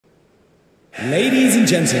Ladies and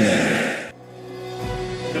gentlemen,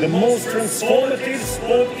 the most transformative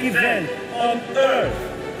sport event on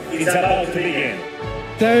earth is about to begin.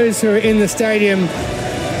 Those who are in the stadium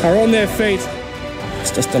are on their feet.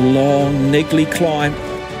 It's just a long, niggly climb.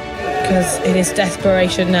 Because it is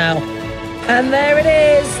desperation now. And there it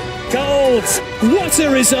is! Gold! What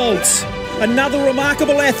a result! Another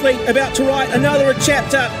remarkable athlete about to write another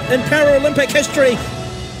chapter in Paralympic history.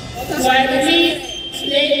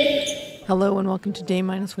 Hello and welcome to day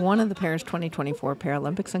 -1 of the Paris 2024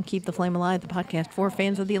 Paralympics on Keep the Flame Alive, the podcast for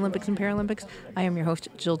fans of the Olympics and Paralympics. I am your host,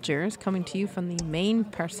 Jill Jarrus, coming to you from the main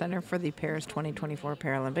press center for the Paris 2024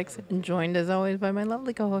 Paralympics, and joined as always by my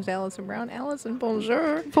lovely co-host, Alison Brown. Alison,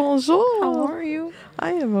 bonjour. Bonjour. How are you?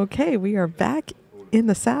 I am okay. We are back in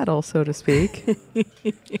the saddle, so to speak.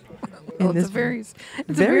 Well, it's a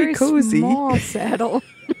very cozy small saddle.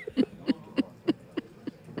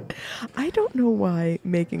 I don't know why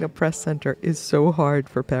making a press center is so hard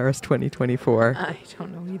for Paris 2024. I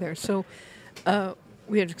don't know either. So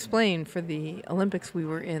we had explained for the Olympics we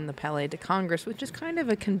were in the Palais de Congrès, which is kind of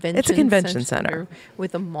a convention It's a convention center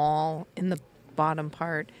with a mall in the bottom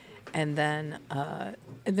part. And then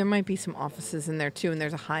there might be some offices in there too, and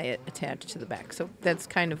there's a Hyatt attached to the back. So that's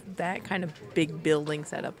kind of that kind of big building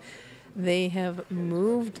setup. They have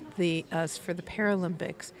moved us for the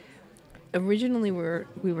Paralympics. Originally,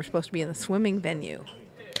 we were supposed to be in the swimming venue.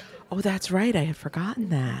 Oh, that's right. I had forgotten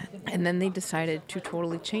that. And then they decided to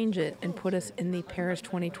totally change it and put us in the Paris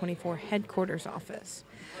 2024 headquarters office.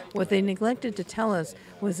 What they neglected to tell us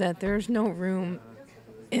was that there's no room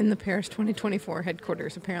in the Paris 2024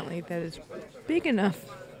 headquarters, apparently, that is big enough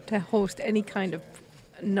to host any kind of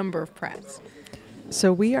number of press.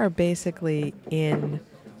 So we are basically in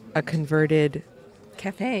a converted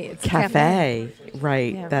cafe. It's cafe,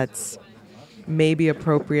 right? Yeah. That's maybe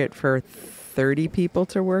appropriate for 30 people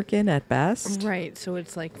to work in at best. Right. So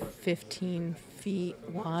it's like 15 feet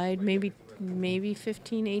wide, maybe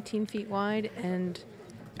 15, 18 feet wide, and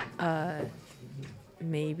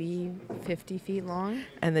maybe 50 feet long.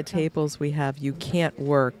 And the tables we have, you can't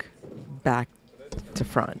work back to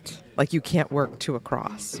front. Like you can't work to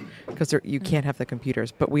across because you can't have the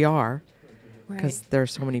computers. But we are, because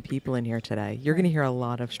there's so many people in here today. You're going to hear a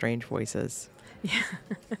lot of strange voices. Yeah.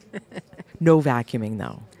 No vacuuming,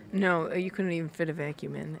 though. No, you couldn't even fit a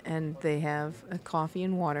vacuum in. And they have a coffee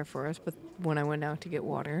and water for us. But when I went out to get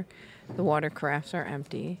water, the water carafes are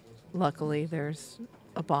empty. Luckily, there's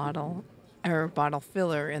a bottle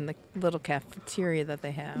filler in the little cafeteria that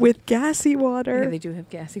they have. With gassy water. Yeah, they do have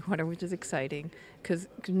gassy water, which is exciting because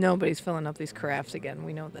nobody's filling up these carafes again.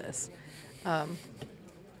 We know this.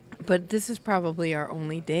 But this is probably our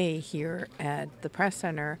only day here at the press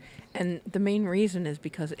center. And the main reason is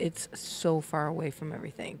because it's so far away from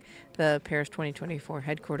everything. The Paris 2024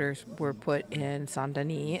 headquarters were put in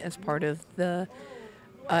Saint-Denis as part of the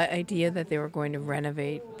idea that they were going to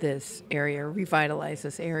renovate this area, revitalize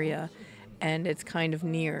this area. And it's kind of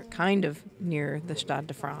near the Stade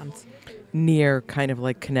de France. Near, kind of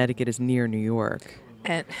like Connecticut is near New York.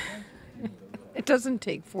 And it doesn't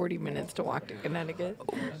take 40 minutes to walk to Connecticut.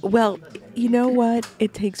 Well, you know what?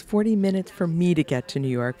 It takes 40 minutes for me to get to New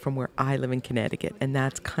York from where I live in Connecticut, and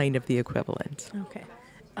that's kind of the equivalent. Okay.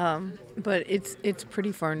 But it's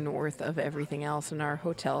pretty far north of everything else, and our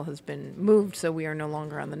hotel has been moved, so we are no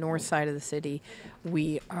longer on the north side of the city.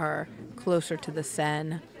 We are closer to the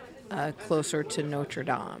Seine, closer to Notre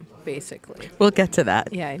Dame, basically. We'll get to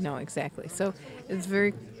that. Yeah, I know, exactly. So it's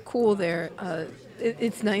very cool there.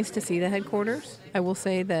 It's nice to see the headquarters. I will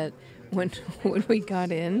say that when we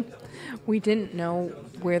got in, we didn't know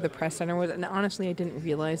where the press center was. And honestly, I didn't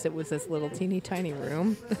realize it was this little teeny tiny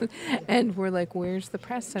room. And we're like, where's the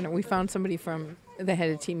press center? We found somebody that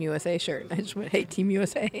had a Team USA shirt. I just went, hey, Team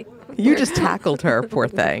USA. You just tackled her, poor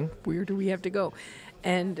thing. Where do we have to go?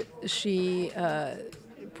 And she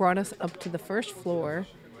brought us up to the first floor,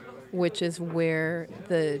 which is where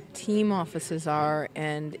the team offices are,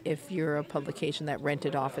 and if you're a publication that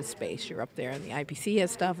rented office space, you're up there, and the IPC has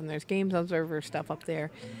stuff, and there's Games Observer stuff up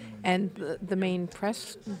there, and the main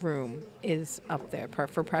press room is up there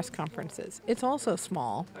for press conferences. It's also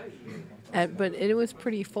small, but it was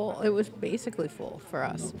pretty full. It was basically full for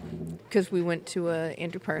us, because we went to a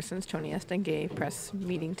Andrew Parsons, Tony Estanguet press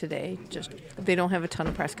meeting today. They don't have a ton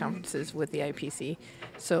of press conferences with the IPC,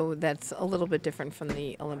 so that's a little bit different from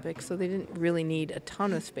the Olympics. So they didn't really need a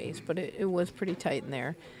ton of space, but it was pretty tight in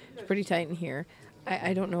there. It's pretty tight in here.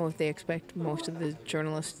 I don't know if they expect most of the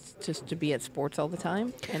journalists just to be at sports all the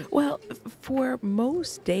time. Well, for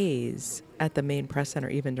most days at the main press center,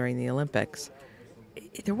 even during the Olympics,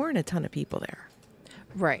 there weren't a ton of people there.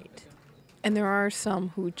 Right. And there are some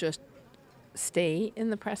who just stay in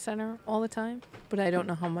the press center all the time, but I don't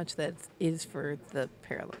know how much that is for the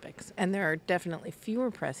Paralympics. And there are definitely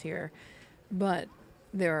fewer press here, but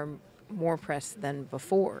there are more press than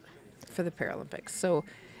before for the Paralympics. So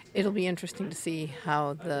it'll be interesting to see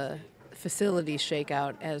how the facilities shake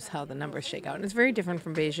out as how the numbers shake out. And it's very different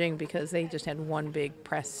from Beijing because they just had one big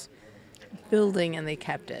press building and they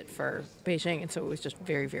kept it for Beijing, and so it was just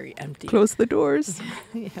very, very empty. Close the doors.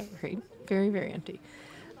 Yeah, right. Very, very empty.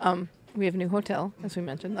 We have a new hotel, as we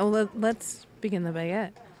mentioned. Oh, let's begin the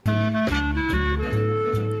baguette.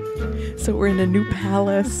 So we're in a new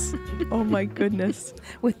palace. Oh my goodness.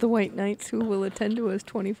 With the white knights who will attend to us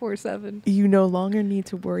 24/7. You no longer need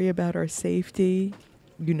to worry about our safety.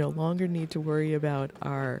 You no longer need to worry about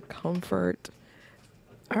our comfort.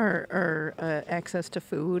 Our access to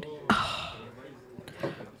food.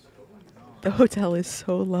 The hotel is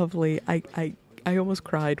so lovely. I almost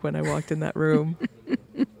cried when I walked in that room.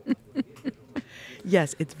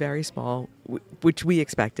 Yes, it's very small, which we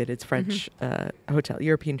expected. It's French hotel.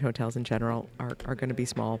 European hotels in general are going to be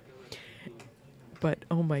small. But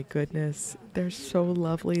oh my goodness, they're so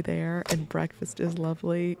lovely there, and breakfast is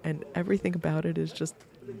lovely, and everything about it is just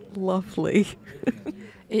lovely.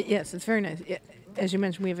 Yes, it's very nice. As you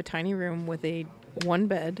mentioned, we have a tiny room with one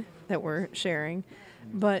bed that we're sharing,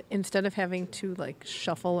 but instead of having to like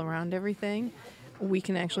shuffle around everything, we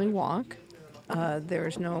can actually walk.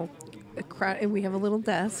 There's no crowd. We have a little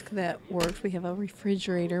desk that works. We have a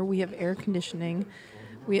refrigerator. We have air conditioning.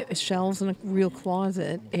 We have shelves and a real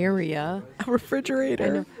closet area. A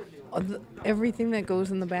refrigerator. Everything that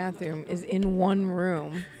goes in the bathroom is in one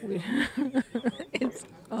room. It's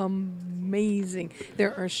amazing.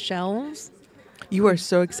 There are shelves. You are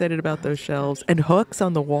so excited about those shelves and hooks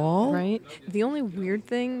on the wall. Right. The only weird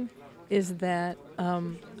thing is that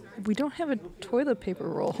we don't have a toilet paper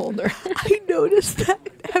roll holder. I noticed that.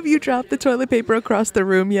 Have you dropped the toilet paper across the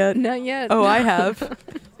room yet? Not yet. Oh, no. I have.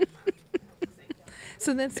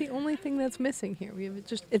 So that's the only thing that's missing here.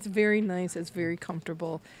 It's very nice. It's very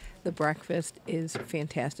comfortable. The breakfast is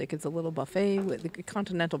fantastic. It's a little buffet with a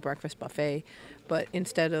continental breakfast buffet, but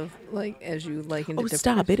instead of like as you like in the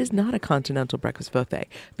stop! It is not a continental breakfast buffet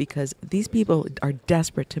because these people are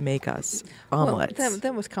desperate to make us omelets. Well,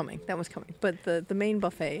 that was coming. But the main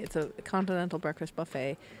buffet, it's a continental breakfast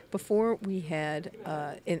buffet. Before we had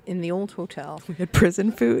in the old hotel, we had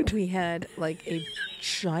prison food. We had like a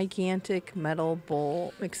gigantic metal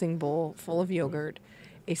mixing bowl full of yogurt,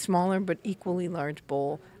 a smaller but equally large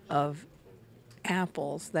bowl of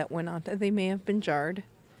apples that went on. They may have been jarred,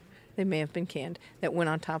 they may have been canned. That went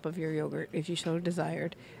on top of your yogurt if you so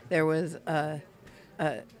desired. There was a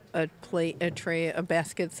tray of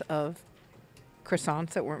baskets of croissants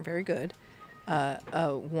that weren't very good.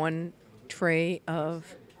 One tray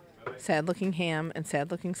of sad-looking ham and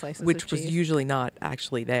sad-looking slices, which of cheese. Was usually not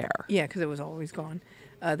actually there. Yeah, because it was always gone.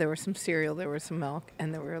 There was some cereal, there was some milk,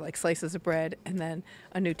 and there were like slices of bread, and then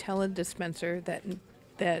a Nutella dispenser that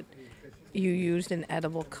you used an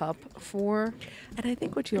edible cup for. And I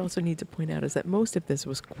think what you also need to point out is that most of this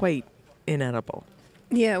was quite inedible.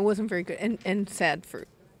 Yeah, it wasn't very good. And sad fruit.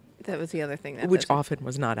 That was the other thing. Which often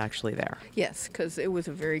was not actually there. Yes, because it was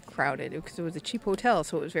because it was a cheap hotel,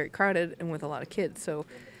 so it was very crowded and with a lot of kids. So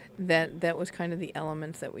that was kind of the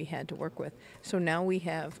elements that we had to work with. So now we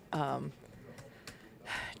have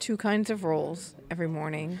two kinds of rolls every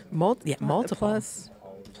morning. Multiple.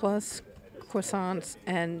 Plus croissants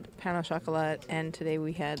and pain au chocolat, and today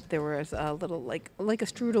there was a little like a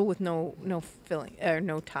strudel with no filling or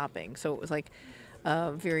no topping, so it was like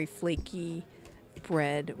very flaky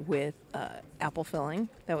bread with apple filling.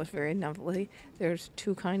 That was very lovely. There's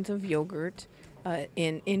two kinds of yogurt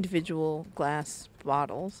in individual glass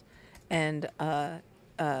bottles, and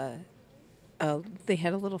they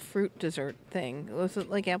had a little fruit dessert thing. Was it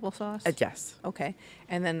like applesauce? Yes. Okay.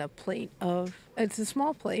 And then a plate it's a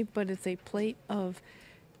small plate, but it's a plate of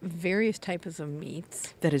various types of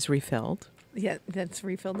meats. That is refilled. Yeah, that's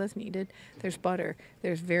refilled as needed. There's butter.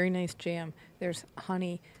 There's very nice jam. There's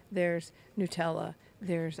honey. There's Nutella.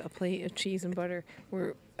 There's a plate of cheese and butter.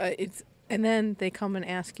 And then they come and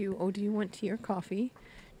ask you, oh, do you want tea or coffee?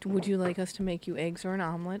 Would you like us to make you eggs or an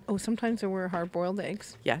omelet? Oh, sometimes there were hard-boiled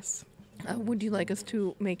eggs. Yes. Would you like us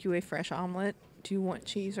to make you a fresh omelet? Do you want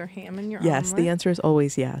cheese or ham in your omelet? Yes, the answer is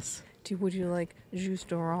always yes. Would you like jus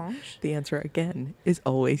d'orange? The answer, again, is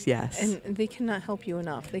always yes. And they cannot help you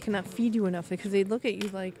enough. They cannot feed you enough because they look at you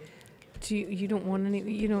like, you don't want any,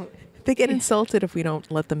 you don't. They get insulted if we don't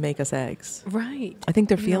let them make us eggs. Right. I think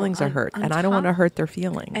their feelings are hurt, and I don't want to hurt their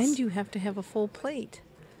feelings. And you have to have a full plate.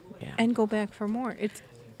 Yeah. And go back for more. It's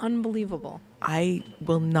unbelievable. I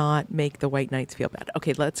will not make the White Knights feel bad.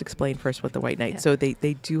 Okay, let's explain first what the White Knights. Yeah. So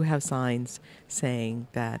they do have signs saying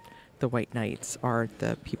that the White Knights are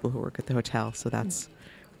the people who work at the hotel. So that's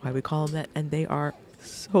why we call them that. And they are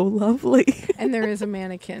so lovely. And there is a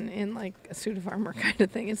mannequin in like a suit of armor kind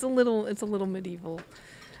of thing. It's a little medieval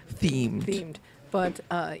Themed. But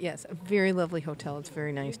yes, a very lovely hotel. It's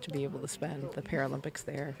very nice to be able to spend the Paralympics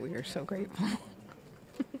there. We are so grateful.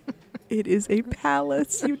 It is a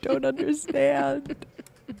palace. You don't understand.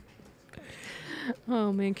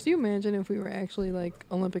 Oh man, could you imagine if we were actually like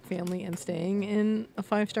Olympic family and staying in a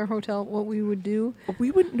 5-star hotel, what we would do?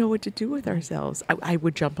 We wouldn't know what to do with ourselves. I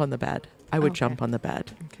would jump on the bed. I would Okay. jump on the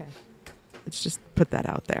bed. Okay. Let's just put that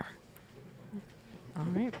out there. All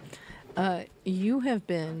right. You have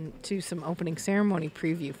been to some opening ceremony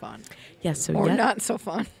preview fun. Yes. So Or not so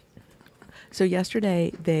fun. So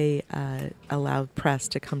yesterday they allowed press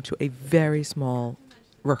to come to a very small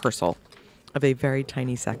rehearsal of a very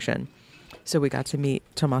tiny section. So we got to meet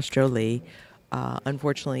Tomas Jolie.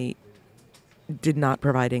 Unfortunately, did not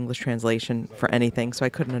provide English translation for anything, so I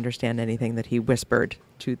couldn't understand anything that he whispered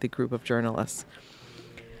to the group of journalists.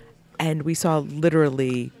 And we saw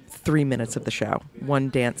literally 3 minutes of the show, one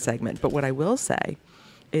dance segment. But what I will say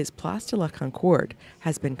is Place de la Concorde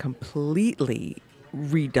has been completely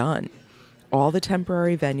redone. All the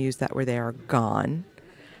temporary venues that were there are gone,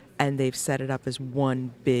 and they've set it up as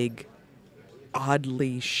one big,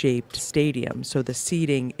 oddly shaped stadium. So the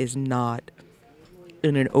seating is not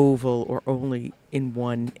in an oval or only in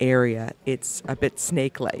one area. It's a bit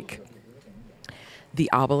snake-like. The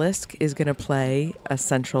obelisk is going to play a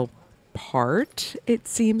central part, it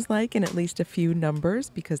seems like, in at least a few numbers,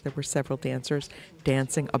 because there were several dancers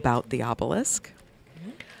dancing about the obelisk.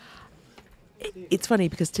 It's funny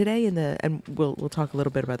because today and we'll talk a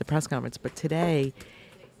little bit about the press conference, but today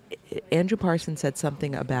Andrew Parsons said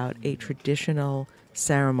something about a traditional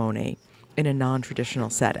ceremony in a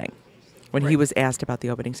non-traditional setting when he was asked about the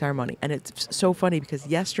opening ceremony. And it's so funny because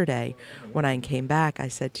yesterday when I came back, I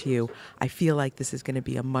said to you, I feel like this is going to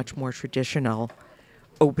be a much more traditional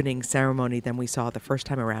opening ceremony than we saw the first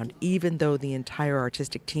time around, even though the entire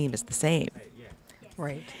artistic team is the same.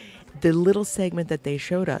 Right. The little segment that they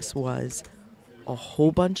showed us was a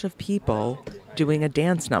whole bunch of people doing a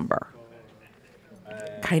dance number.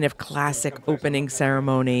 Kind of classic opening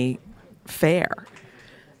ceremony fare.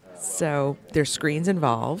 So there's screens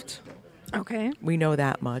involved. Okay. We know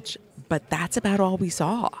that much. But that's about all we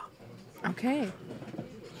saw. Okay.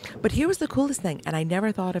 But here was the coolest thing, and I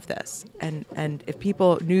never thought of this. And if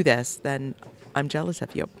people knew this, then I'm jealous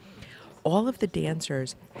of you. All of the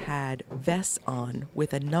dancers had vests on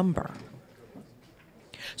with a number.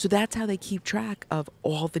 So that's how they keep track of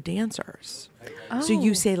all the dancers. Oh. So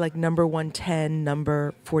you say like number 110,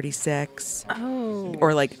 number 46. Oh.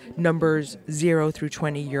 Or like numbers 0 through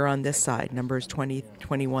 20, you're on this side. Numbers 20,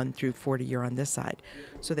 21 through 40, you're on this side.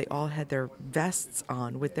 So they all had their vests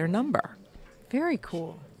on with their number. Very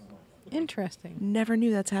cool. Interesting. Never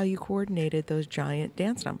knew that's how you coordinated those giant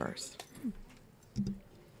dance numbers.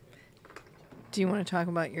 Do you want to talk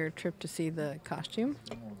about your trip to see the costume?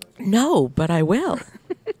 No, but I will.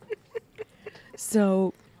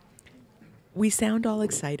 So we sound all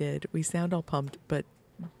excited. We sound all pumped, but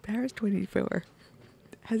Paris 24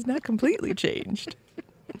 has not completely changed.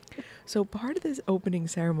 So part of this opening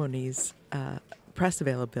ceremony's press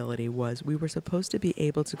availability was we were supposed to be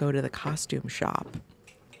able to go to the costume shop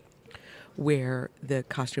where the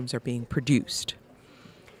costumes are being produced.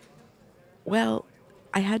 Well,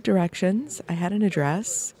 I had directions, I had an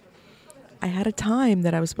address, I had a time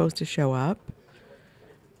that I was supposed to show up,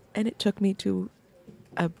 and it took me to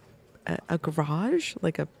a garage,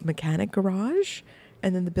 like a mechanic garage,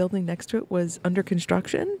 and then the building next to it was under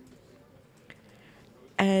construction.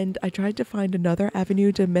 And I tried to find another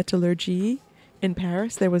avenue de Metallurgie in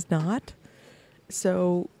Paris. There was not.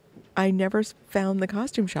 So I never found the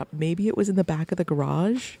costume shop. Maybe it was in the back of the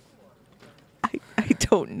garage. I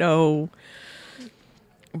don't know.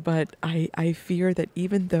 But I fear that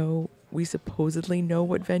even though we supposedly know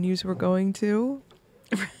what venues we're going to,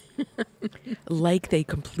 like they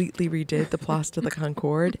completely redid the Place de la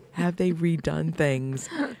Concorde, have they redone things?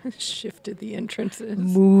 Shifted the entrances.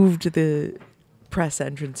 Moved the press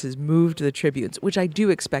entrances, moved the tribunes, which I do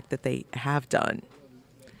expect that they have done.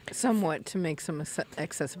 Somewhat to make some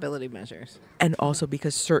accessibility measures. And also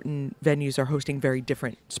because certain venues are hosting very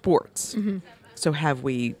different sports. Mm-hmm. So have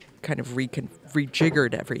we kind of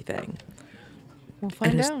rejiggered everything? We'll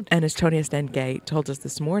find out. And as Tony Estengay told us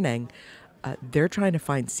this morning, they're trying to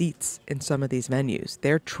find seats in some of these venues.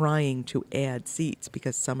 They're trying to add seats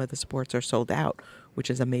because some of the sports are sold out, which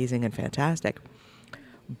is amazing and fantastic.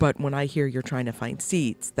 But when I hear you're trying to find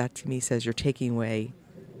seats, that to me says you're taking away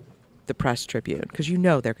the press tribune, because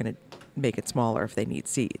they're going to make it smaller if they need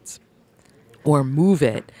seats. Or move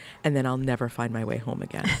it, and then I'll never find my way home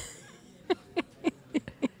again.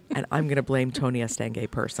 And I'm going to blame Tony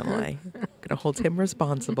Estanguet personally. I'm going to hold him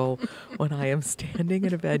responsible when I am standing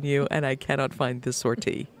in a venue and I cannot find the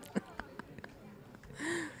sortie.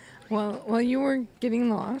 Well, while you were getting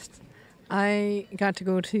lost, I got to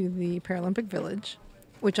go to the Paralympic Village,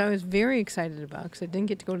 which I was very excited about because I didn't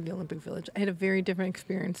get to go to the Olympic Village. I had a very different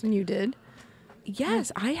experience than you did.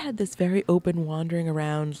 Yes, I had this very open wandering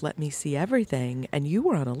around, let me see everything, and you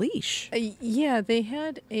were on a leash. Yeah, they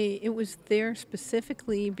had it was there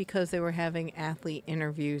specifically because they were having athlete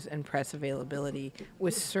interviews and press availability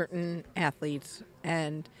with certain athletes,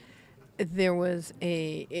 and there was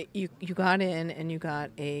you got in and you got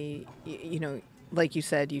like you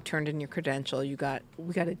said, you turned in your credential. We got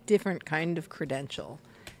a different kind of credential,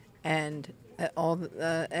 and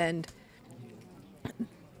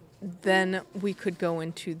then we could go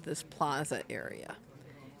into this plaza area.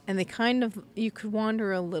 And you could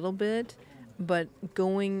wander a little bit, but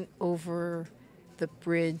going over the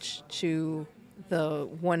bridge to the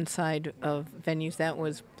one side of venues, that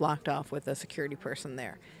was blocked off with a security person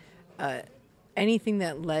there. Anything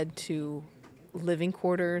that led to living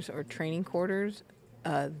quarters or training quarters,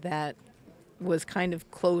 that was kind of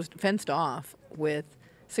fenced off with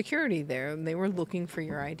security there, and they were looking for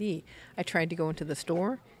your ID. I tried to go into the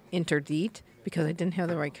store, interdite, because I didn't have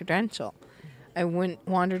the right credential. I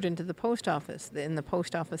wandered into the post office. In the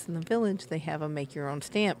post office in the village, they have a make your own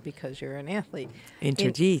stamp because you're an athlete.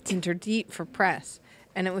 Interdite. Interdite for press.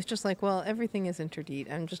 And it was just like, well, everything is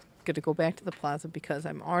interdite. I'm just going to go back to the plaza because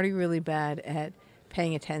I'm already really bad at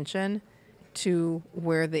paying attention to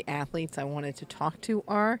where the athletes I wanted to talk to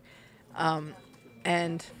are.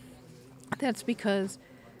 And that's because,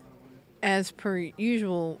 as per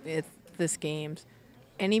usual at this games,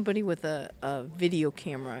 anybody with a video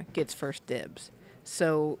camera gets first dibs.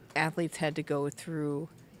 So athletes had to go through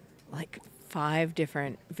like 5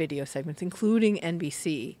 different video segments, including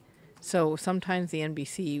NBC. So sometimes the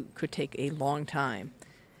NBC could take a long time.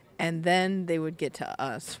 And then they would get to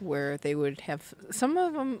us, where they would have, some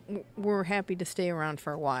of them were happy to stay around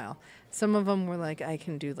for a while. Some of them were like, I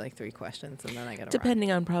can do like 3 questions and then I got to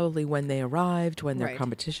Depending on probably when they arrived, when their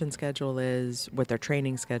competition schedule is, what their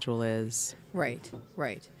training schedule is. Right.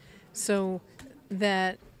 So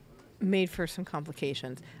that made for some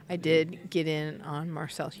complications. I did get in on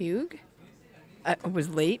Marcel Hugh. I was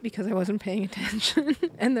late because I wasn't paying attention,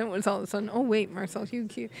 and then it was all of a sudden, oh wait, Marcel Hugh,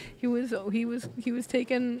 he was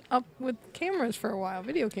taken up with cameras for a while,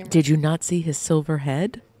 video cameras. Did you not see his silver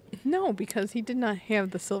head? No, because he did not have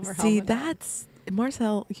the silver helmet. See, that's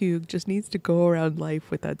Marcel Hugh just needs to go around life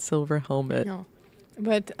with that silver helmet. No,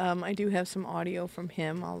 but I do have some audio from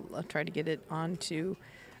him. I'll try to get it onto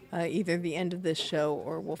either the end of this show,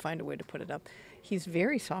 or we'll find a way to put it up. He's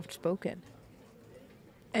very soft-spoken.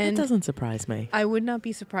 And that doesn't surprise me. I would not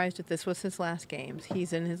be surprised if this was his last games.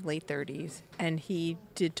 He's in his late 30s, and he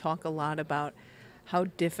did talk a lot about how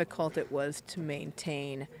difficult it was to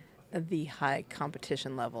maintain the high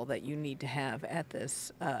competition level that you need to have at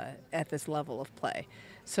this level of play.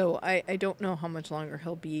 So I don't know how much longer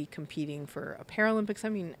he'll be competing for a Paralympics. I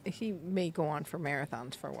mean, he may go on for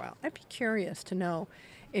marathons for a while. I'd be curious to know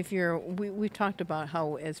if we've talked about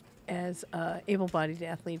how as able-bodied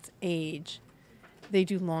athletes age, they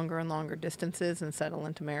do longer and longer distances and settle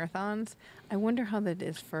into marathons. I wonder how that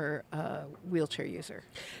is for a wheelchair user.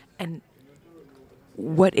 And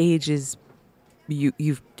what age is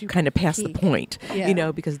you've kind of passed the point,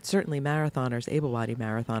 because certainly marathoners, able-bodied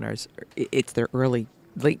marathoners, it's their late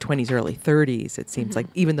 20s, early 30s, it seems like,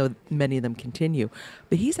 even though many of them continue.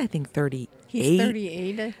 But he's, I think, 38. He's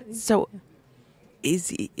 38, I think. So is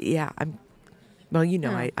he, I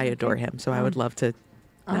adore him, so I would love to.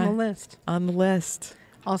 On the list. On the list.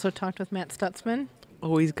 Also talked with Matt Stutzman.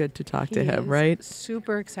 Always good to talk to him, right?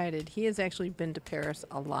 Super excited. He has actually been to Paris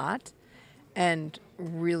a lot and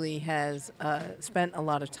really has spent a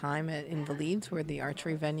lot of time at Invalides, where the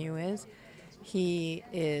archery venue is. He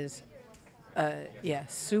is,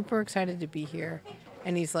 super excited to be here.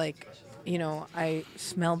 And he's like, I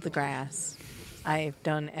smelled the grass. I've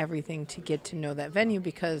done everything to get to know that venue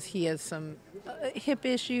because he has some hip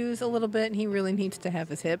issues a little bit, and he really needs to have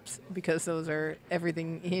his hips because those are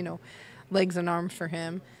everything, legs and arms for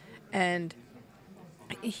him. And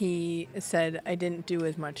he said, I didn't do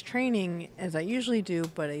as much training as I usually do,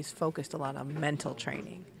 but he's focused a lot on mental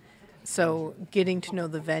training. So getting to know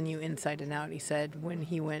the venue inside and out, he said when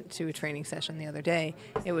he went to a training session the other day,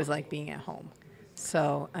 it was like being at home.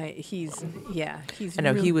 So he's I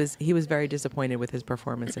know really, he was very disappointed with his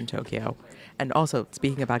performance in Tokyo. And also,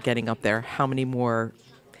 speaking about getting up there, how many more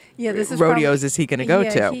this is rodeos is he going to go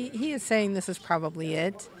to? He is saying this is probably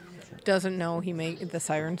it. Doesn't know he made the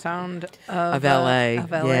siren sound of LA.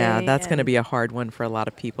 Of LA. Yeah, that's going to and- be a hard one for a lot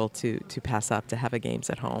of people to pass up to have a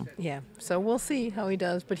games at home. Yeah, so we'll see how he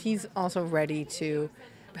does, but he's also ready to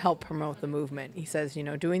help promote the movement. He says,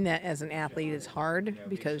 doing that as an athlete is hard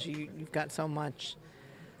because you've got so much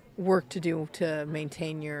work to do to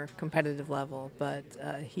maintain your competitive level, but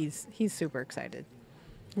he's super excited.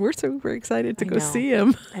 We're super excited to I go know. see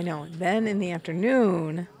him. I know. Then in the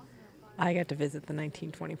afternoon, I got to visit the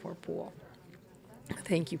 1924 pool.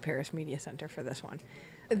 Thank you, Paris Media Center, for this one.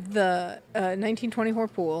 The 1924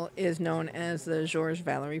 pool is known as the Georges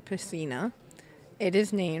Vallerey Piscine. It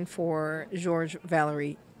is named for Georges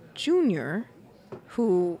Vallerey Jr.,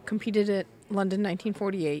 who competed at London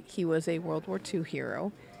 1948. He was a World War II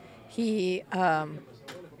hero. He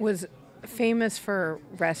was famous for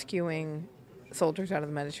rescuing soldiers out of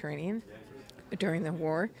the Mediterranean during the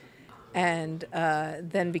war, and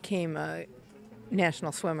then became a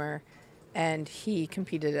national swimmer, and he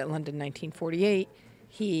competed at London 1948.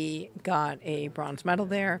 He got a bronze medal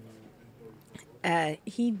there.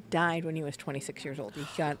 He died when he was 26 years old. He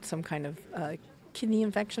got some kind of kidney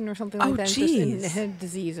infection or something like that. Geez. Just a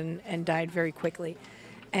disease and died very quickly.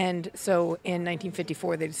 And so in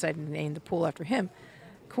 1954, they decided to name the pool after him.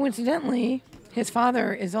 Coincidentally, his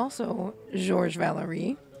father is also Georges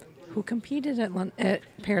Vallerey, who competed at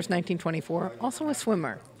Paris 1924, also a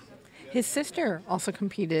swimmer. His sister also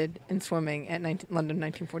competed in swimming at London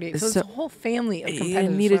 1948. So it's a whole family of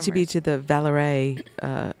competitive It needed to be swimmers. to the Vallerey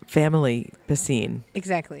family piscine.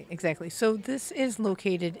 Exactly. So this is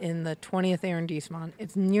located in the 20th arrondissement.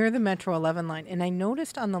 It's near the Metro 11 line. And I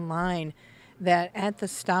noticed on the line that at the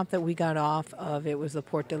stop that we got off of, it was the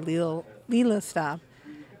Port de Lille stop.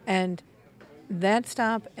 And that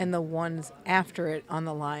stop and the ones after it on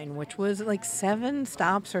the line, which was like 7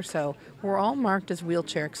 stops or so, were all marked as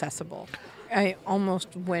wheelchair accessible. I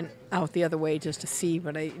almost went out the other way just to see,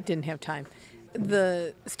 but I didn't have time.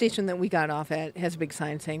 The station that we got off at has a big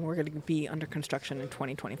sign saying we're going to be under construction in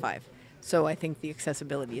 2025. So I think the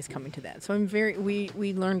accessibility is coming to that. So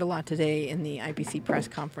we learned a lot today in the IPC press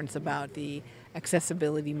conference about the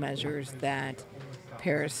accessibility measures that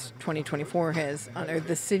Paris 2024 or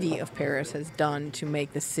the city of Paris has done to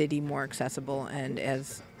make the city more accessible. And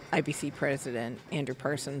as IPC President Andrew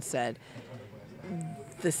Parsons said,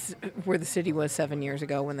 where the city was 7 years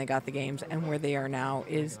ago when they got the games and where they are now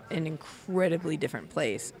is an incredibly different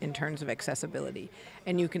place in terms of accessibility.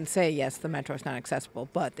 And you can say, yes, the metro is not accessible,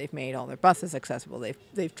 but they've made all their buses accessible.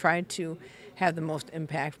 They've tried to have the most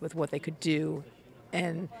impact with what they could do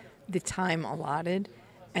and the time allotted,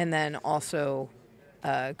 and then also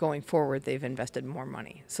going forward, they've invested more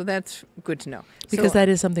money. So that's good to know. Because that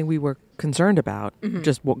is something we were concerned about,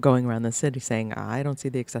 just going around the city saying, I don't see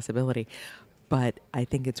the accessibility. But I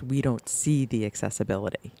think we don't see the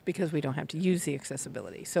accessibility. Because we don't have to use the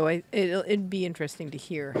accessibility. So it'd be interesting to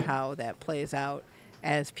hear how that plays out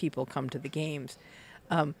as people come to the games.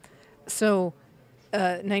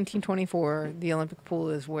 1924, the Olympic pool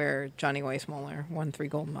is where Johnny Weissmuller won 3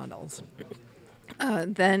 gold medals.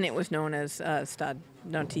 Then it was known as Stade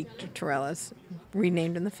Nautique de Tourelles,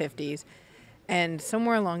 renamed in the 50s. And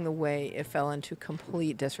somewhere along the way, it fell into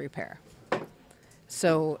complete disrepair.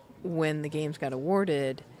 So when the games got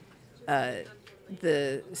awarded,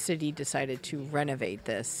 the city decided to renovate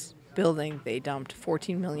this building. They dumped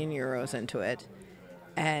 14 million euros into it,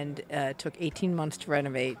 and it took 18 months to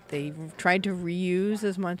renovate. They tried to reuse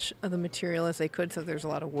as much of the material as they could, so there's a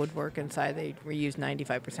lot of woodwork inside. They reused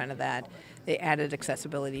 95% of that. They added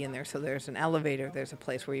accessibility in there, so there's an elevator, there's a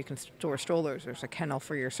place where you can store strollers, there's a kennel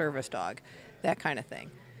for your service dog, that kind of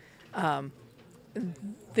thing.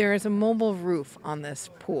 There is a mobile roof on this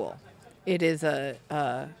pool. It is a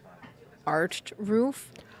arched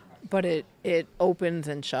roof, but it opens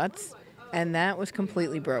and shuts, and that was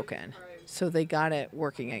completely broken. So they got it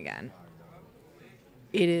working again.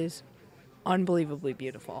 It is unbelievably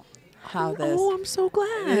beautiful. I'm so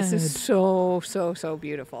glad. This is so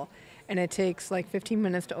beautiful. And it takes like 15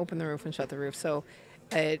 minutes to open the roof and shut the roof. So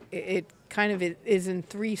it kind of is in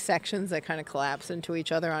 3 sections that kind of collapse into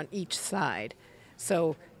each other on each side.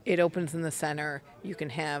 So it opens in the center. You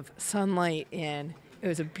can have sunlight in. It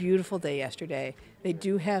was a beautiful day yesterday. They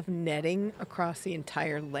do have netting across the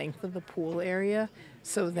entire length of the pool area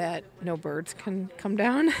so that no birds can come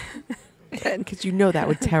down. Because that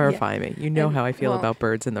would terrify me. How I feel about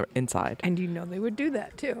birds in the inside. And they would do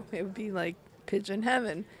that too. It would be like pigeon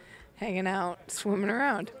heaven, hanging out, swimming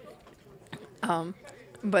around.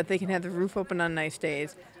 But they can have the roof open on nice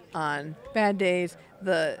days. On bad days,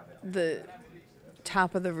 the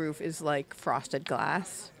top of the roof is like frosted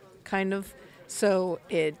glass, kind of. So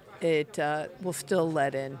it will still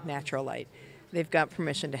let in natural light. They've got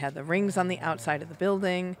permission to have the rings on the outside of the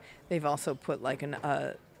building. They've also put like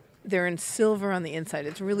they're in silver on the inside.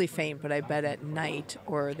 It's really faint, but I bet at night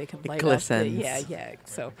or they could light up. Yeah.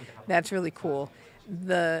 So that's really cool.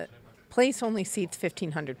 The place only seats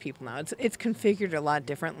 1,500 people now. It's configured a lot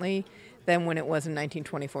differently than when it was in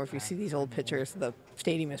 1924. If you see these old pictures, the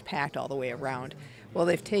stadium is packed all the way around. Well,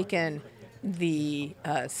 they've taken the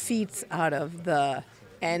seats out of the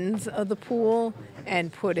ends of the pool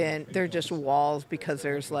and put in, they're just walls because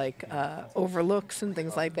there's like overlooks and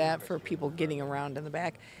things like that for people getting around in the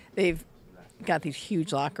back. They've got these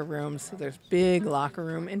huge locker rooms, so there's big locker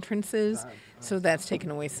room entrances, so that's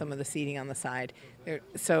taken away some of the seating on the side.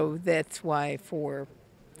 So that's why for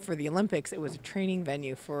the Olympics, it was a training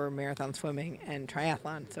venue for marathon swimming and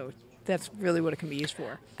triathlon, so that's really what it can be used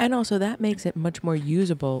for. And also that makes it much more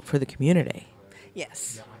usable for the community.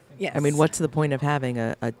 Yes. I mean, what's the point of having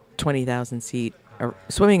a 20,000 seat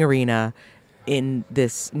swimming arena in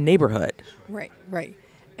this neighborhood? Right.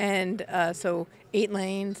 And so 8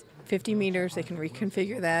 lanes, 50 meters, they can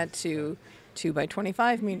reconfigure that to 2 by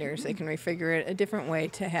 25 meters. They can refigure it a different way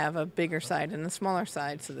to have a bigger side and a smaller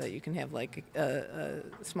side so that you can have like a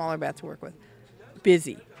smaller bath to work with.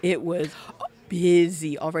 Busy. It was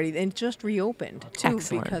busy already and just reopened too.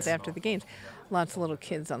 Excellent. Because after the games. Lots of little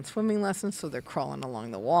kids on swimming lessons, so they're crawling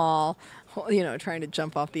along the wall, trying to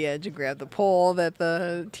jump off the edge and grab the pole that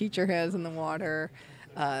the teacher has in the water.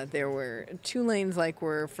 There were 2 lanes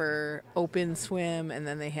were for open swim, and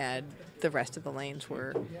then they had the rest of the lanes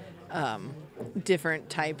were different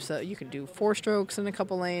types. You could do 4 strokes in a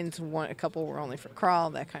couple lanes. A couple were only for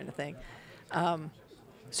crawl, that kind of thing.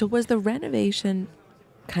 So was the renovation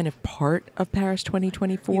kind of part of Paris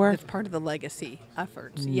 2024? It's part of the legacy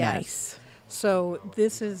efforts. Nice. Yes. So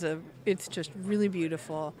this is it's just really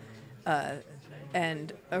beautiful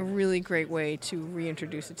and a really great way to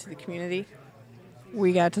reintroduce it to the community.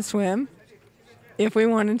 We got to swim if we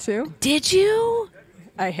wanted to. Did you?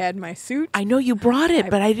 I had my suit. I know you brought it,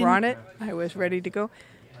 but I didn't. Brought it. I was ready to go.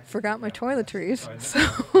 Forgot my toiletries.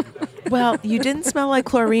 So. Well, you didn't smell like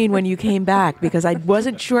chlorine when you came back because I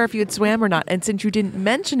wasn't sure if you had swam or not. And since you didn't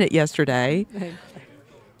mention it yesterday. I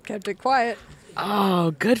kept it quiet.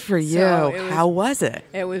 Oh, good for you. So How was it?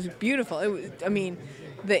 It was beautiful.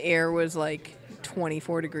 The air was like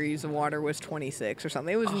 24 degrees, the water was 26 or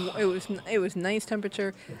something. It was nice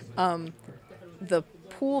temperature. The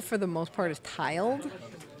pool for the most part is tiled.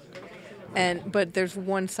 But there's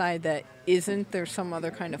one side that isn't. There's some other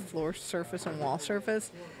kind of floor surface and wall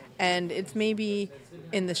surface. And it's maybe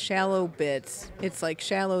in the shallow bits, it's like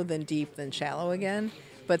shallow then deep then shallow again.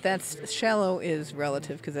 But that's shallow is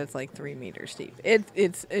relative because that's like 3 meters deep.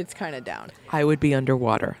 It's kind of down. I would be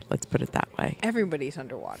underwater. Let's put it that way. Everybody's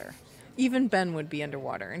underwater. Even Ben would be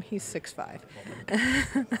underwater, and he's 6'5".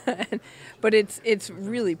 But it's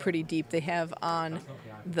really pretty deep. They have on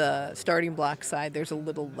the starting block side, there's a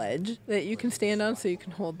little ledge that you can stand on so you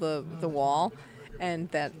can hold the wall, and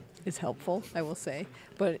that is helpful, I will say.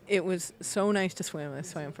 But it was so nice to swim. I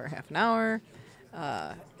swam for half an hour.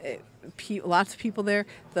 Lots of people there.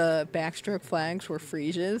 The backstroke flags were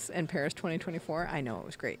Friege's in Paris 2024. I know, it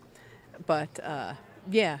was great. But,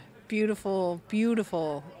 beautiful,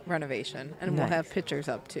 beautiful renovation. And We'll have pictures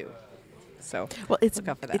up, too. So look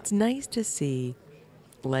out for that. It's nice to see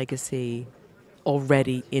legacy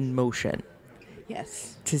already in motion.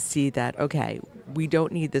 Yes. To see that, okay, we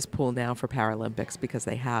don't need this pool now for Paralympics because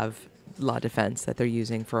they have La Defense that they're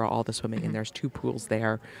using for all the swimming, and there's 2 pools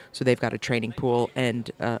there. So they've got a training pool and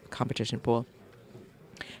a competition pool.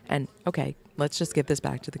 And, okay, let's just give this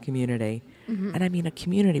back to the community. Mm-hmm. And, I mean, a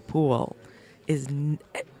community pool is...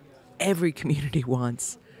 every community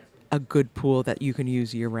wants a good pool that you can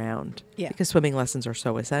use year-round. Yeah. Because swimming lessons are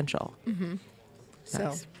so essential. Mm-hmm. Nice.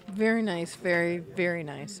 So, very nice. Very, very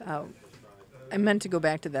nice. I meant to go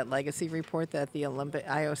back to that legacy report that the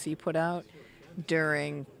IOC put out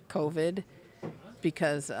during COVID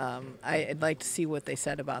because I'd like to see what they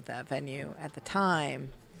said about that venue at the time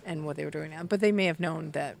and what they were doing now. But they may have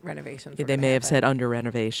known that renovations were They may have said under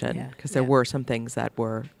renovation because there were some things that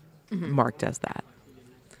were marked as that.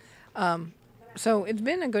 So it's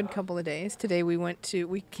been a good couple of days. Today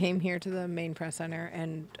we came here to the main press center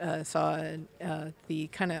and saw the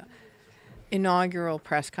kind of inaugural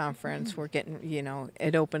press conference. We're getting,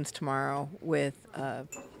 it opens tomorrow with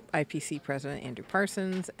IPC President Andrew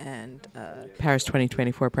Parsons and Paris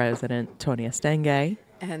 2024 President Tony Estanguet.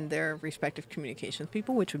 And their respective communications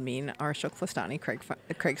people, which would mean our TKFLASTAN,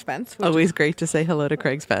 Craig Spence. Always great to say hello to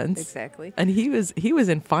Craig Spence. Exactly. And he was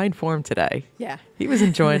in fine form today. Yeah. He was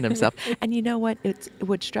enjoying himself. And you know what?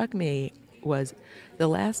 What struck me was the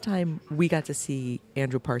last time we got to see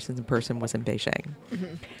Andrew Parsons in person was in Beijing.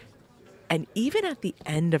 Mm-hmm. And even at the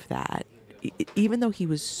end of that, even though he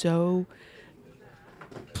was so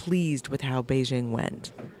pleased with how Beijing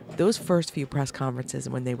went, those first few press conferences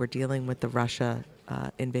when they were dealing with the Russia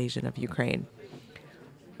invasion of Ukraine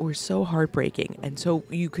were so heartbreaking. And so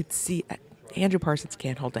you could see Andrew Parsons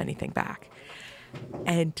can't hold anything back.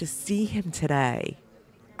 And to see him today,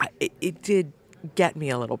 it did get me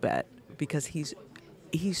a little bit because he's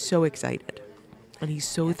so excited and he's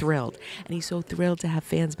so thrilled. And he's so thrilled to have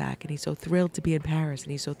fans back. And he's so thrilled to be in Paris.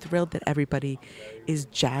 And he's so thrilled that everybody is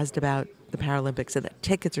jazzed about the Paralympics and that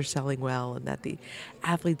tickets are selling well and that the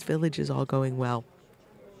Athletes Village is all going well.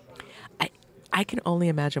 I can only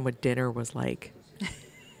imagine what dinner was like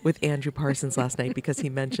with Andrew Parsons last night because he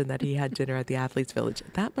mentioned that he had dinner at the Athletes Village.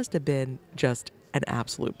 That must have been just an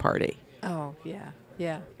absolute party. Oh, yeah.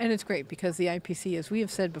 Yeah. And it's great because the IPC, as we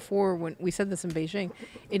have said before, when we said this in Beijing,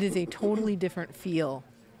 it is a totally different feel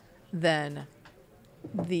than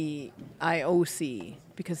the IOC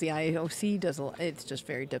because the IOC it's just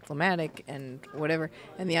very diplomatic and whatever.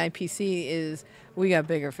 And the IPC is, we got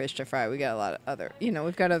bigger fish to fry. We got a lot of other,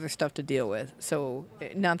 we've got other stuff to deal with. So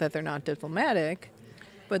not that they're not diplomatic,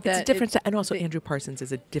 but that it's a different, and also Andrew Parsons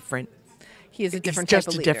is a different, he is a different he's type just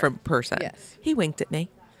of a leader. different person. Yes. He winked at me.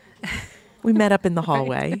 We met up in the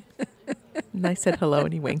hallway and I said hello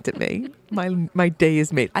and he winked at me. My day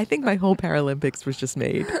is made. I think my whole Paralympics was just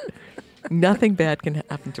made. Nothing bad can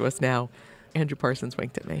happen to us now. Andrew Parsons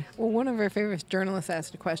winked at me. Well, one of our favorite journalists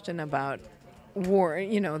asked a question about war,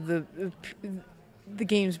 the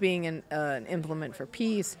games being an implement for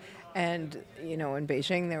peace. And, in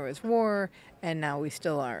Beijing there was war, and now we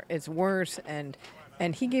still are. It's worse. And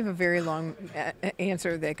he gave a very long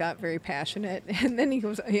answer that got very passionate. And then he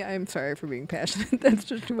goes, yeah, I'm sorry for being passionate. That's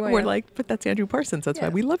just who I am. We're like, but that's Andrew Parsons. That's why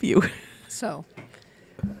we love you. So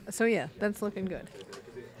yeah, that's looking good.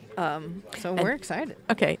 So we're excited.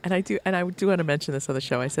 Okay, and I do want to mention this on the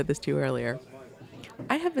show. I said this to you earlier.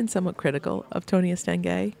 I have been somewhat critical of Tony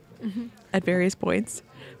Estanguet at various points,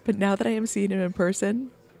 but now that I am seeing him in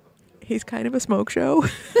person, he's kind of a smoke show.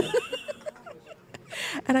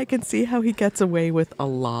 And I can see how he gets away with a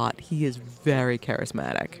lot. He is very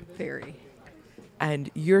charismatic. Very.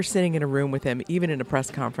 And you're sitting in a room with him, even in a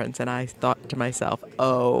press conference, and I thought to myself,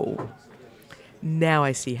 oh, now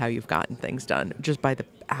I see how you've gotten things done, just by the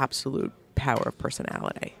absolute power of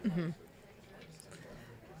personality. Mm-hmm.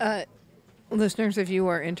 Listeners, if you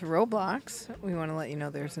are into Roblox, we want to let you know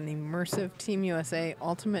there's an immersive Team USA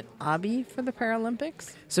Ultimate Obby for the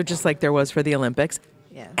Paralympics. So just like there was for the Olympics.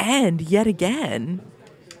 Yeah. And yet again,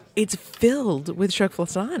 it's filled with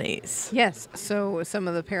TKFLASTANis. Yes. So some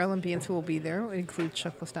of the Paralympians who will be there include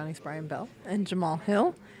TKFLASTANi's Brian Bell and Jamal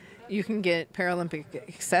Hill. You can get Paralympic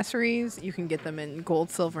accessories. You can get them in gold,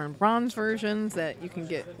 silver, and bronze versions that you can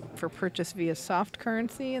get for purchase via soft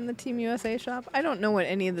currency in the Team USA shop. I don't know what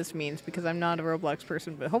any of this means because I'm not a Roblox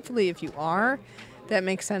person, but hopefully if you are, that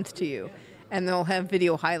makes sense to you. And they'll have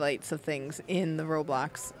video highlights of things in the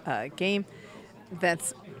Roblox game.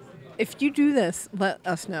 If you do this, let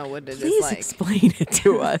us know what it is like. Please explain it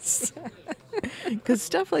to us. Because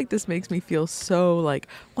stuff like this makes me feel so like,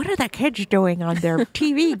 what are the kids doing on their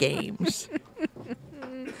TV games?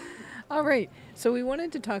 All right. So we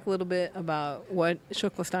wanted to talk a little bit about what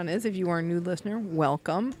TKFLASTAN is. If you are a new listener,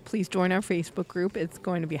 welcome. Please join our Facebook group. It's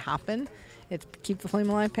going to be hopping. It's Keep the Flame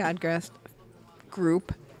Alive Podcast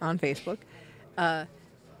group on Facebook.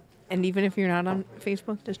 And even if you're not on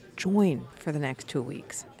Facebook, just join for the next 2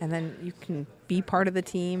 weeks. And then you can be part of the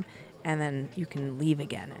team, and then you can leave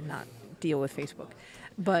again and not deal with Facebook.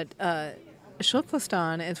 But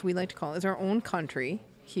TKFLASTAN, as we like to call it, is our own country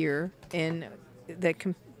here that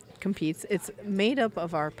competes. It's made up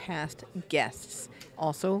of our past guests,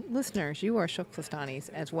 also listeners. You are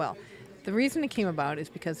TKFLASTANis as well. The reason it came about is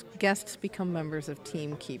because guests become members of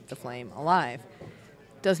Team Keep the Flame Alive.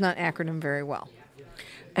 Does not acronym very well.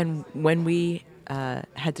 And when we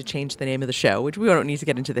had to change the name of the show, which we don't need to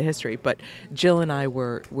get into the history, but Jill and I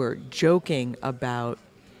were joking about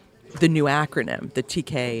the new acronym, the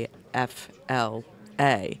TKFLA.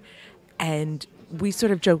 And we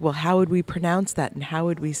sort of joked, well, how would we pronounce that and how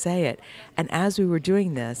would we say it? And as we were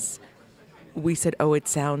doing this, we said, oh, it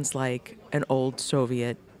sounds like an old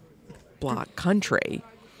Soviet bloc country.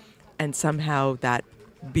 And somehow that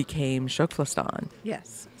became TKFLASTAN.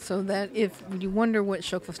 Yes. So that if you wonder what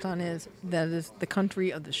TKFLASTAN is, that is the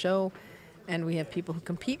country of the show. And we have people who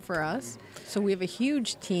compete for us. So we have a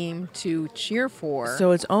huge team to cheer for.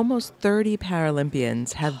 So it's almost 30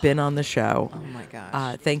 Paralympians have been on the show. Oh, my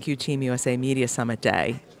gosh. Thank you, Team USA Media Summit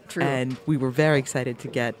Day. True. And we were very excited to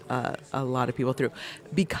get a lot of people through.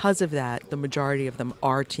 Because of that, the majority of them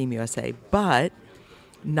are Team USA, but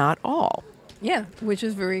not all. Yeah, which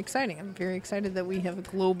is very exciting. I'm very excited that we have a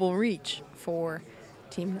global reach for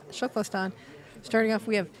Team TKFLASTAN. Starting off,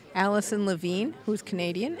 we have Alison Levine, who's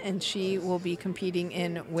Canadian, and she will be competing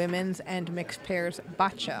in women's and mixed pairs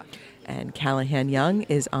boccia. And Calahan Young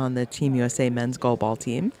is on the Team USA men's goalball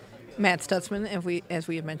team. Matt Stutzman, as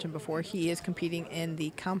we have mentioned before, he is competing in the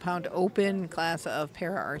compound open class of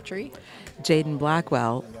para-archery. Jaden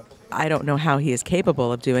Blackwell, I don't know how he is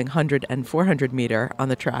capable of doing 100 and 400 meter on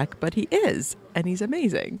the track, but he is, and he's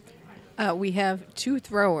amazing. We have two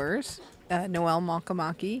throwers. Noel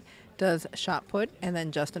Malkamaki does shot put, and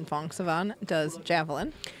then Justin Fongsavan does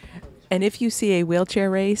javelin. And if you see a wheelchair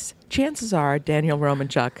race, chances are Daniel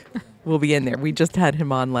Romanchuk will be in there. We just had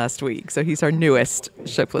him on last week, so he's our newest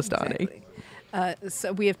TKFLASTANi. Exactly.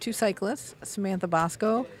 So we have two cyclists, Samantha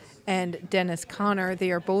Bosco and Dennis Connor. They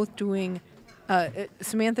are both doing,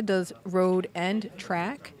 Samantha does road and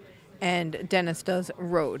track, and Dennis does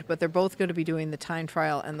road, but they're both going to be doing the time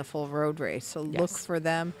trial and the full road race. So look for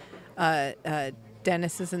them.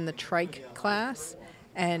 Dennis is in the trike class,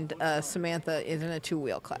 and Samantha is in a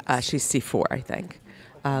two-wheel class. She's C4, I think.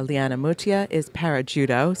 Liana Mutia is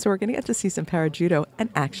para-judo, so we're going to get to see some para-judo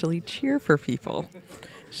and actually cheer for people.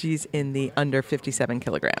 She's in the under 57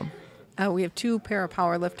 kilogram. We have two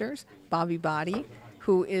para-powerlifters, Bobby Body,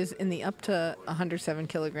 who is in the up to 107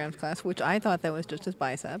 kilograms class, which I thought that was just his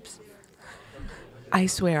biceps. I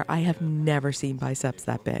swear, I have never seen biceps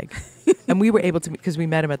that big. And we were able to, because we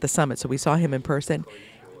met him at the summit, so we saw him in person.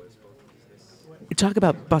 Talk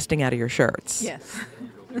about busting out of your shirts. Yes.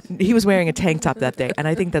 He was wearing a tank top that day, and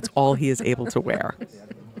I think that's all he is able to wear.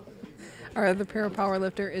 Our other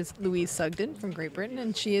para-powerlifter is Louise Sugden from Great Britain,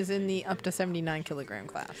 and she is in the up to 79 kilogram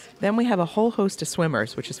class. Then we have a whole host of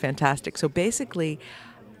swimmers, which is fantastic. So basically,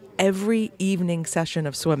 every evening session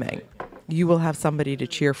of swimming, you will have somebody to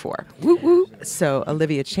cheer for. Woo woo. So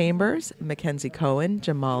Olivia Chambers, Mackenzie Cohen,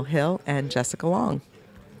 Jamal Hill, and Jessica Long.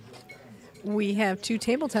 We have two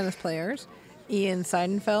table tennis players. Ian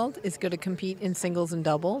Seidenfeld is going to compete in singles and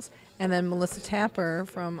doubles. And then Melissa Tapper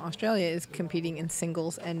from Australia is competing in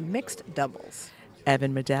singles and mixed doubles.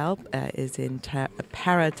 Evan Medell is in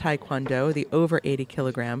para taekwondo, the over 80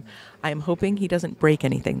 kilogram. I am hoping he doesn't break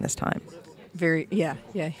anything this time. Yeah.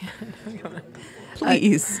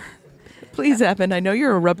 Please. Please, Evan. I know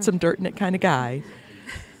you're a rub some dirt in it kind of guy.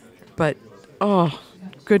 But, oh,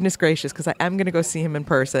 goodness gracious, because I am going to go see him in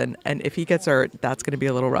person. And if he gets hurt, that's going to be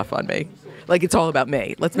a little rough on me. Like, it's all about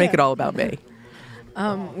me. Let's make it all about me.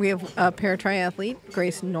 We have a para-triathlete,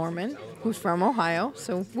 Grace Norman, who's from Ohio.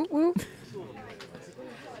 So, woo-woo.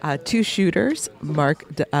 Two shooters,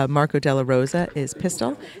 Marco Della Rosa is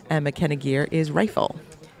pistol, and McKenna Gear is rifle.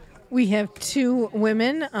 We have two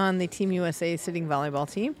women on the Team USA sitting volleyball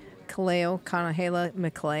team, Kaleo Kanahela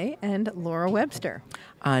McClay and Laura Webster.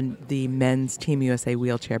 On the men's Team USA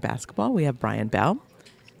wheelchair basketball, we have Brian Bell.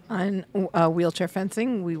 On wheelchair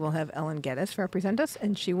fencing, we will have Ellen Geddes represent us,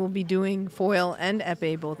 and she will be doing foil and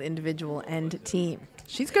epee, both individual and team.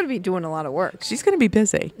 She's going to be doing a lot of work. She's going to be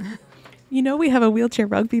busy. You know we have a wheelchair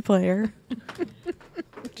rugby player.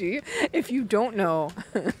 Do you? If you don't know,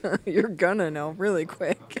 you're going to know really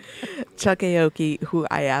quick. Chuck Aoki, who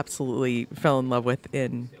I absolutely fell in love with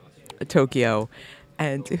in Tokyo,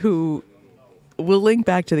 and who will link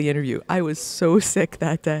back to the interview. I was so sick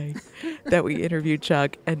that day that we interviewed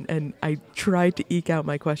Chuck, and I tried to eke out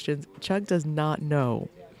my questions. Chuck does not know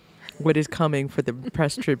what is coming for the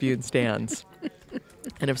press tribune stands.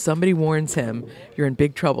 And if somebody warns him, you're in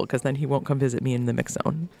big trouble, because then he won't come visit me in the mix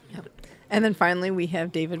zone. Yep. And then finally, we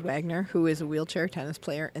have David Wagner, who is a wheelchair tennis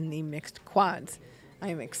player in the mixed quads. I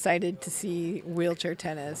am excited to see wheelchair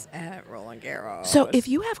tennis at Roland Garros. So if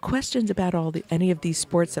you have questions about any of these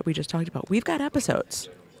sports that we just talked about, we've got episodes.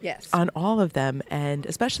 Yes. On all of them, and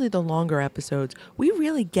especially the longer episodes, we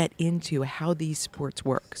really get into how these sports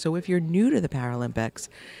work. So if you're new to the Paralympics,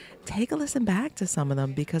 take a listen back to some of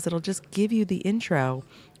them, because it'll just give you the intro,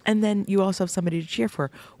 and then you also have somebody to cheer for,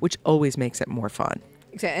 which always makes it more fun.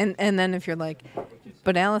 Exactly. And then if you're like,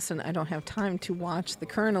 but Alison, I don't have time to watch the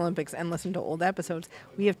current Olympics and listen to old episodes,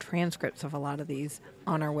 we have transcripts of a lot of these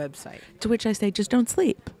on our website. To which I say, just don't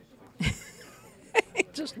sleep.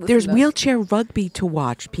 There's wheelchair rugby to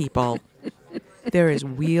watch, people. There is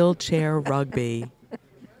wheelchair rugby.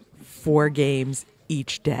 4 games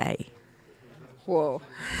each day. Whoa.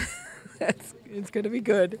 It's going to be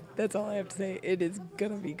good. That's all I have to say. It is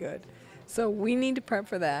going to be good. So we need to prep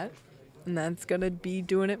for that. And that's going to be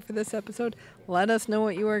doing it for this episode. Let us know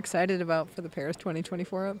what you are excited about for the Paris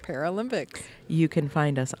 2024 Paralympics. You can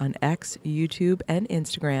find us on X, YouTube, and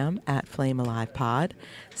Instagram at FlameAlivePod.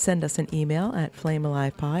 Send us an email at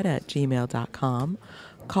flamealivepod@gmail.com.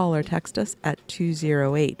 Call or text us at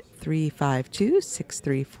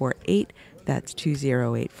 208-352-6348. That's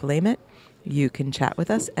 208-FLAME-IT. You can chat with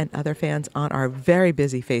us and other fans on our very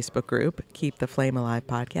busy Facebook group, Keep the Flame Alive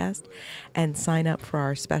Podcast, and sign up for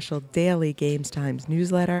our special daily Games Times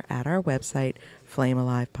newsletter at our website,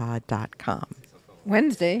 flamealivepod.com.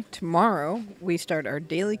 Wednesday, tomorrow, we start our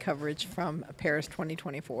daily coverage from Paris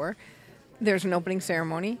 2024. There's an opening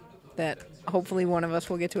ceremony that hopefully one of us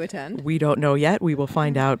will get to attend. We don't know yet. We will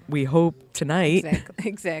find out, we hope, tonight.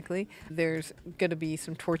 Exactly. There's going to be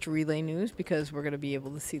some torch relay news because we're going to be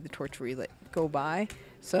able to see the torch relay go by.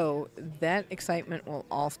 So that excitement will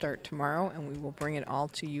all start tomorrow, and we will bring it all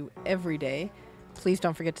to you every day. Please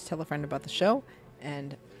don't forget to tell a friend about the show,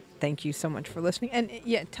 and thank you so much for listening. And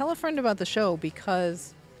yeah, tell a friend about the show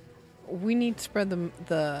because we need to spread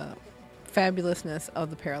the fabulousness of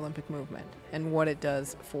the Paralympic movement and what it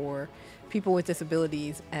does for people with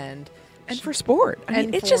disabilities and for sport. I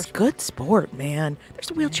mean, it's just good sport, man. There's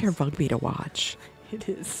wheelchair rugby to watch. It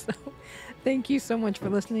is. So, thank you so much for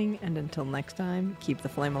listening, and until next time, keep the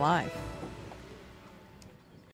flame alive.